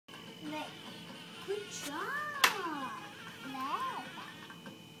Good job.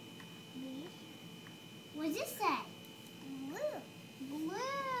 What does this say? Blue.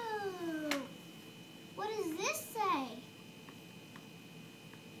 Blue. What does this say?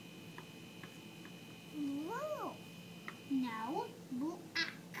 Blue. No. Blue.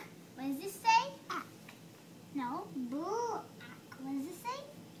 What does this say? No. Blue. What does this say?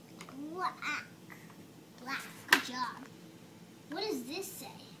 Black. Black. Good job. What does this say?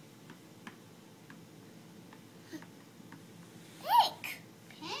 Pink.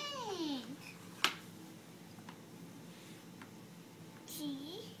 Pink. G.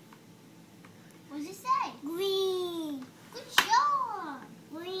 What does it say? Green. Good job.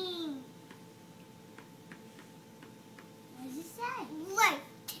 Green. What does it say? White.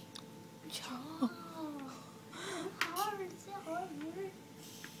 Good job. Hard. Is it hard?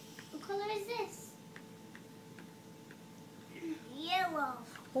 What color is this? Yellow.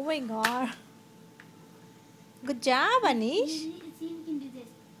 Oh my god. Good job, Anish. Let's see if we can do this.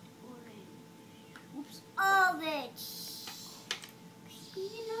 Orange. Oops. Orange.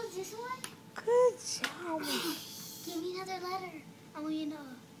 You know this one? Good job. Give me another letter. I want you to know.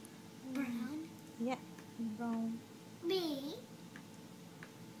 Brown. Yeah, brown. B.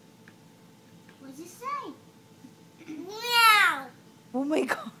 What does it say? Meow. Oh my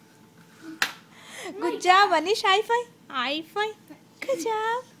god. Good job, Anish. High five. High five. Good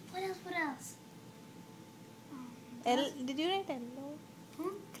job. What else? What else? Did you write yellow?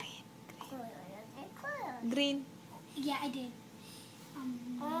 Green. Green. Yeah, I did.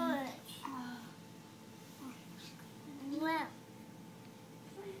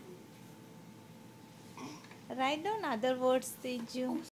 Write down other words, Teju.